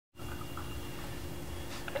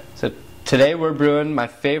So today we're brewing my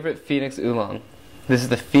favorite Phoenix Oolong. This is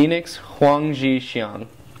the Phoenix Huang Xiang.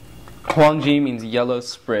 Huang means yellow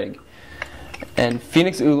sprig. And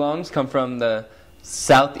Phoenix Oolongs come from the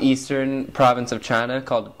southeastern province of China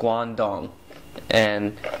called Guangdong.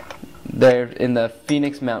 And they're in the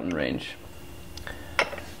Phoenix mountain range. So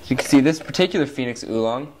you can see this particular Phoenix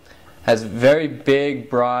Oolong has very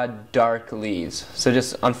big, broad, dark leaves. So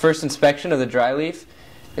just on first inspection of the dry leaf,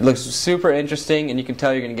 it looks super interesting, and you can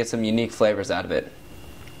tell you're going to get some unique flavors out of it.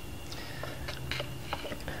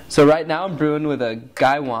 So right now I'm brewing with a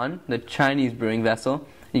Gaiwan, the Chinese brewing vessel.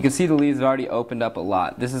 You can see the leaves have already opened up a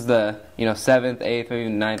lot. This is the 7th, 8th, maybe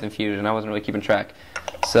 9th infusion. I wasn't really keeping track.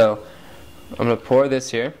 So I'm going to pour this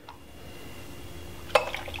here.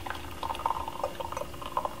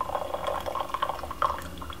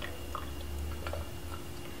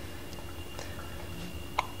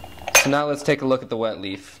 So now let's take a look at the wet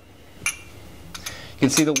leaf. You can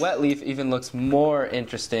see the wet leaf even looks more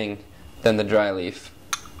interesting than the dry leaf.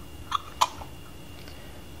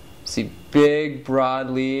 See big, broad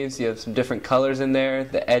leaves. You have some different colors in there.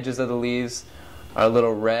 The edges of the leaves are a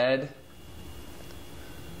little red.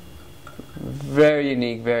 Very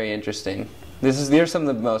unique, very interesting. These are some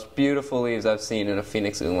of the most beautiful leaves I've seen in a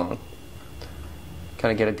Phoenix Oolong.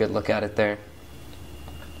 Kind of get a good look at it there.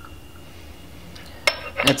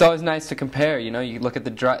 It's always nice to compare, you look at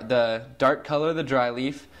the dark color of the dry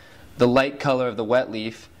leaf, the light color of the wet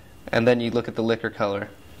leaf, and then you look at the liquor color.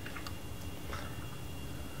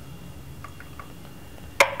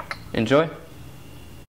 Enjoy.